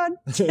 oh my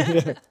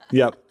God.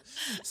 Yep.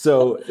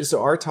 So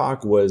our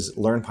talk was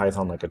learn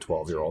Python like a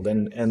 12-year-old.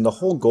 And the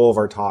whole goal of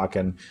our talk,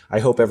 and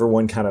I hope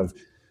everyone kind of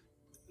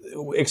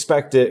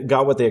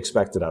got what they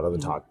expected out of the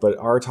talk, but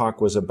our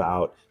talk was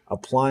about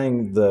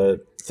applying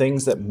the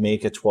things that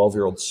make a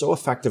 12-year-old so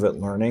effective at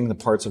learning, the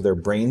parts of their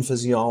brain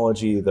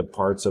physiology, the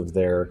parts of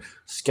their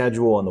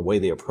schedule and the way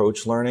they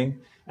approach learning,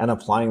 and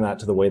applying that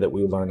to the way that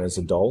we learn as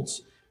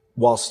adults,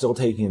 while still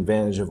taking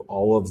advantage of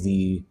all of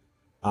the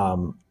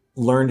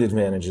learned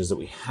advantages that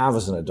we have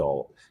as an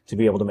adult to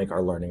be able to make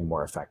our learning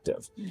more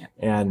effective. Yeah.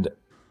 And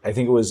I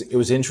think it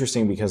was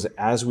interesting because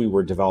as we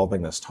were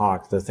developing this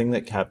talk, the thing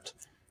that kept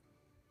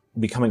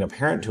becoming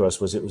apparent to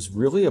us was it was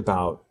really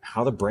about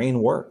how the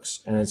brain works,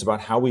 and it's about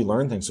how we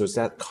learn things. So it's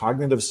that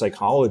cognitive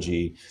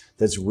psychology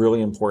that's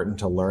really important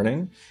to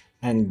learning,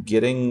 and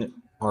getting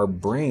our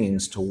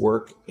brains to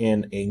work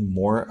in a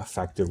more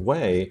effective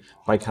way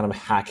by kind of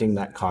hacking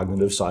that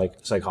cognitive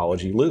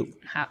psychology loop.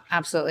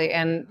 Absolutely.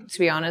 And to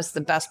be honest,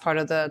 the best part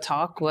of the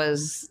talk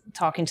was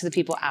talking to the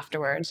people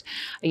afterwards.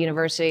 A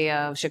University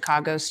of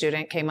Chicago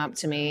student came up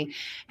to me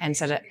and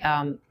said,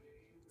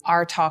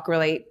 our talk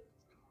really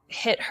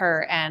hit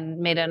her and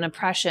made an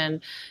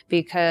impression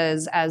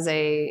because as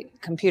a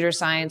computer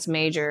science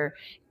major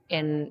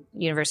in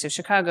University of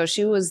Chicago,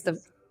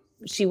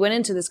 she went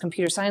into this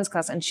computer science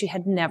class and she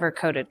had never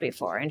coded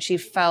before, and she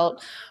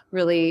felt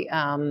really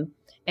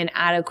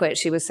inadequate.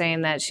 She was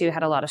saying that she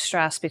had a lot of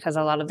stress because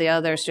a lot of the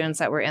other students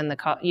that were in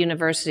the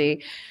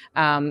university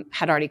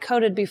had already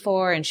coded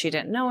before and she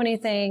didn't know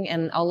anything,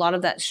 and a lot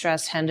of that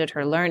stress hindered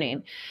her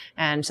learning.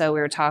 And so we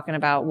were talking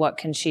about what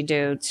can she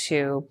do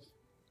to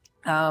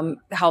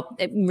help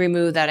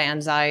remove that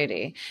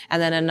anxiety. And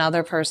then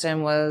another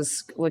person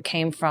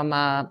came from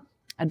a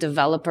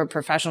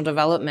professional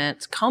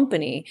development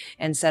company,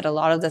 and said a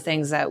lot of the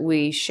things that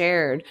we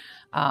shared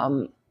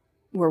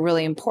were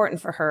really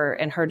important for her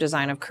in her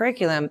design of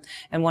curriculum.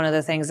 And one of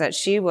the things that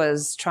she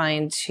was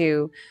trying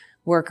to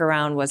work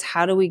around was,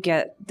 how do we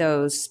get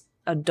those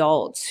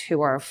adults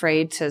who are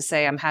afraid to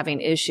say, I'm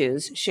having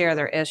issues, share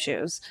their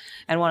issues?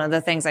 And one of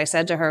the things I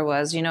said to her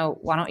was,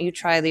 why don't you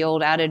try the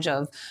old adage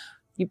of,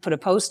 you put a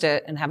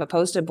Post-it and have a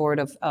Post-it board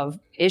of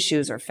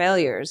issues or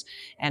failures,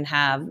 and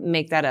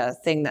make that a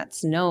thing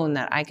that's known,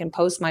 that I can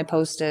post my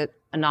Post-it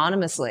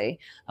anonymously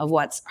of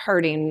what's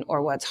hurting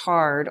or what's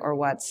hard or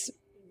what's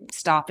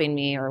stopping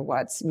me or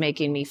what's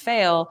making me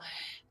fail.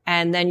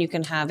 And then you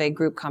can have a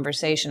group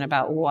conversation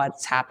about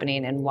what's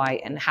happening and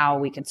why and how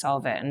we can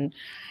solve it. And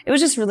it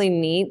was just really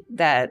neat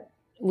that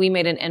we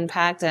made an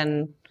impact,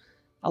 and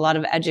a lot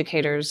of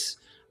educators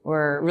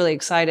were really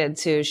excited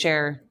to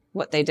share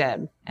what they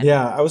did.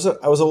 Yeah, I was a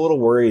little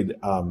worried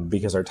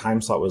because our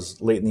time slot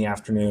was late in the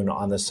afternoon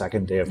on the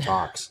second day of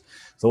talks.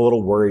 I was a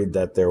little worried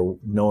that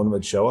no one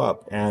would show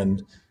up,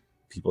 and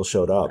people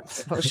showed up.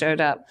 People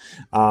showed up.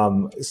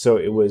 So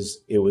it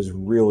was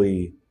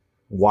really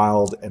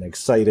wild and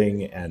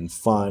exciting and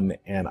fun,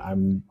 and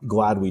I'm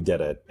glad we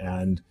did it.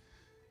 And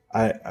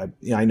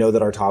I know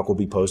that our talk will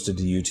be posted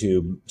to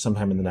YouTube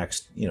sometime in the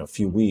next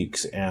few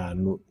weeks,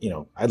 and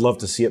I'd love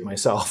to see it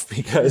myself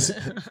because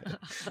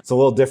it's a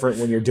little different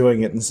when you're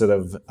doing it instead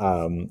of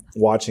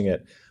watching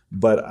it.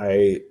 But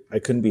I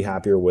couldn't be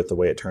happier with the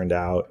way it turned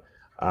out,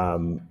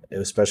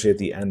 especially at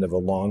the end of a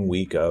long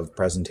week of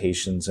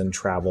presentations and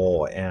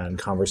travel and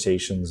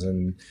conversations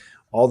and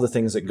all the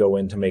things that go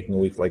into making a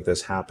week like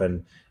this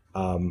happen.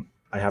 I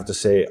have to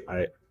say,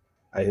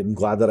 I'm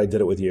glad that I did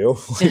it with you.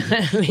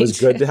 It was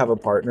good to have a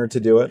partner to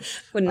do it.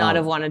 Would not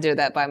have wanted to do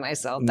that by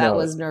myself. That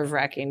was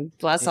nerve-wracking.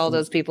 Bless all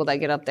those people that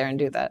get up there and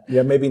do that.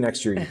 Yeah, maybe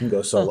next year you can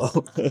go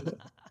solo.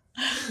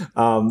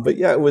 But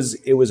yeah, it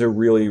was a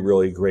really,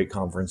 really great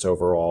conference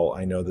overall.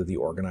 I know that the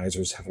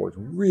organizers have worked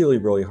really,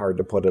 really hard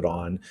to put it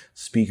on.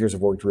 Speakers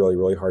have worked really,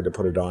 really hard to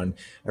put it on.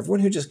 Everyone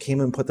who just came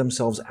and put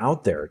themselves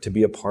out there to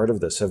be a part of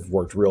this have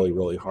worked really,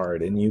 really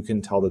hard. And you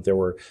can tell that there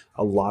were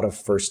a lot of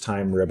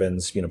first-time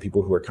ribbons,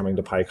 people who are coming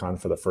to PyCon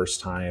for the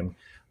first time.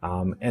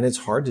 And it's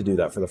hard to do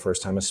that for the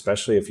first time,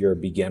 especially if you're a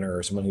beginner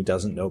or someone who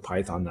doesn't know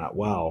Python that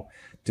well,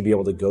 to be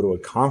able to go to a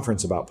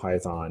conference about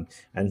Python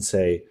and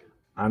say,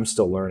 I'm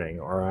still learning,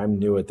 or I'm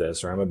new at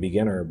this, or I'm a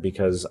beginner.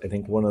 Because I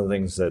think one of the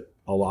things that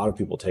a lot of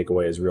people take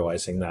away is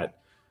realizing that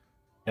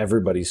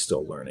everybody's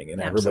still learning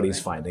and everybody's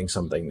finding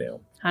something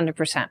new.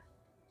 100%.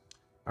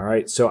 All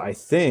right. So I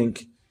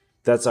think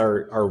that's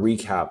our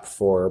recap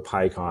for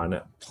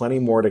PyCon. Plenty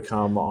more to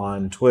come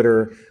on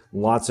Twitter.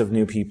 Lots of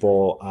new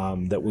people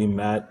that we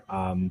met.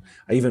 I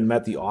even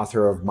met the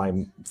author of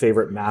my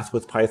favorite Math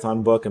with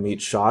Python book, Amit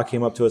Shah,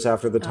 came up to us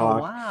after the talk.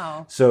 Oh,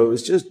 wow. So it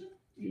was just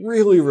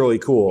really, really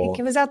cool.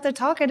 He was at the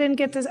talk. I didn't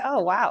get this. Oh,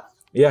 wow.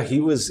 Yeah, he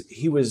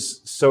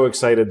was so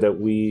excited that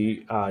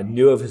we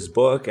knew of his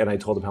book, and I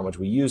told him how much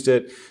we used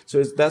it.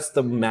 So that's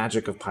the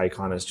magic of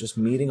PyCon, is just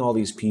meeting all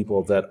these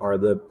people that are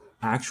the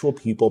actual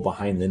people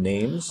behind the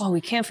names. Oh,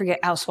 we can't forget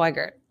Al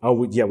Swigert.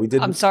 Oh, yeah, we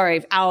did. I'm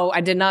sorry, Al. I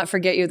did not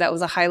forget you. That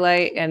was a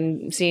highlight,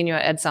 and seeing you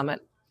at Ed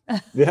Summit.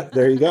 Yeah,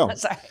 there you go.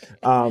 Sorry.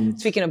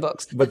 Speaking of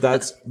books, but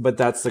that's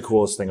the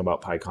coolest thing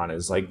about PyCon,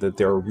 is like that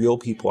there are real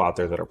people out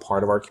there that are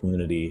part of our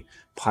community.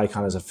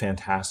 PyCon is a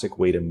fantastic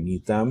way to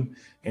meet them,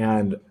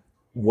 and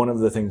one of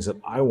the things that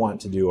I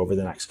want to do over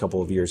the next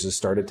couple of years is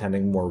start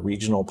attending more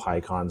regional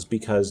PyCons,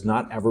 because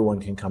not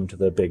everyone can come to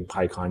the big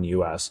PyCon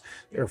US.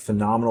 There are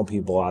phenomenal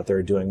people out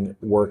there doing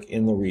work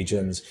in the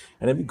regions,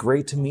 and it'd be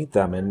great to meet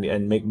them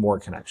and make more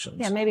connections.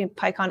 Yeah, maybe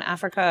PyCon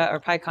Africa or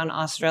PyCon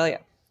Australia.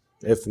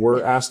 If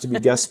we're asked to be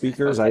guest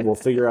speakers, I will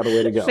figure out a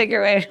way to go.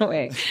 Figure out a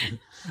way.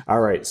 All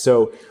right.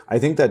 So I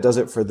think that does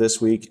it for this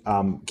week.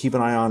 Keep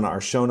an eye on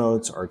our show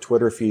notes, our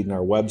Twitter feed, and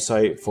our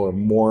website for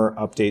more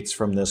updates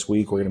from this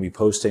week. We're going to be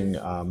posting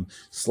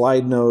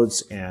slide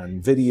notes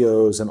and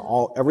videos and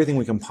everything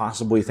we can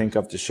possibly think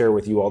of to share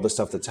with you all the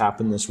stuff that's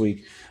happened this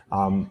week.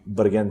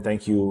 But again,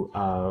 thank you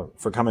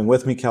for coming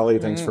with me, Kelly.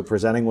 Thanks for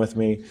presenting with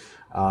me.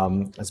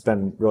 It's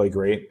been really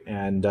great.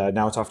 And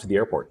now it's off to the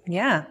airport.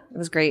 Yeah, it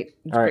was great.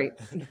 All right.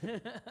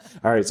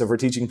 All right. So for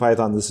Teaching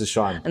Python, this is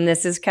Sean. And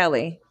this is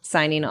Kelly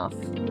signing off.